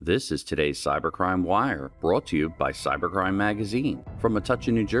This is today's Cybercrime Wire, brought to you by Cybercrime Magazine. From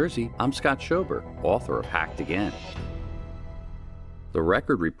Metuchen, New Jersey, I'm Scott Schober, author of Hacked Again. The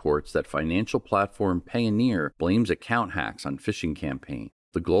Record reports that financial platform Payoneer blames account hacks on phishing campaign.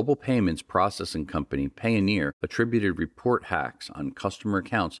 The global payments processing company Payoneer attributed report hacks on customer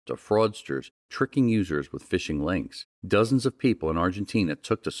accounts to fraudsters, tricking users with phishing links. Dozens of people in Argentina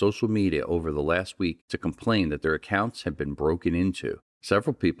took to social media over the last week to complain that their accounts had been broken into.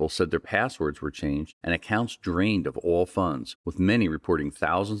 Several people said their passwords were changed and accounts drained of all funds, with many reporting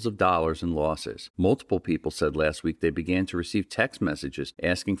thousands of dollars in losses. Multiple people said last week they began to receive text messages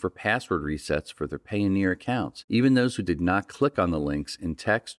asking for password resets for their Payoneer accounts. Even those who did not click on the links in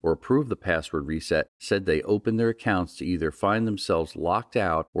text or approve the password reset said they opened their accounts to either find themselves locked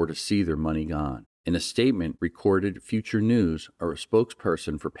out or to see their money gone. In a statement recorded Future News, a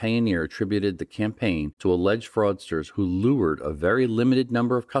spokesperson for Payoneer attributed the campaign to alleged fraudsters who lured a very limited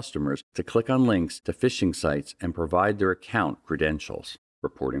number of customers to click on links to phishing sites and provide their account credentials.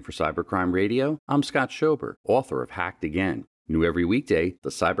 Reporting for Cybercrime Radio, I'm Scott Schober, author of Hacked Again. New every weekday,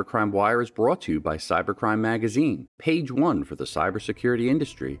 the Cybercrime Wire is brought to you by Cybercrime Magazine, page one for the cybersecurity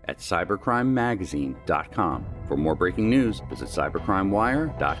industry at cybercrimemagazine.com. For more breaking news, visit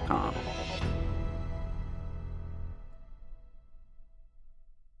cybercrimewire.com.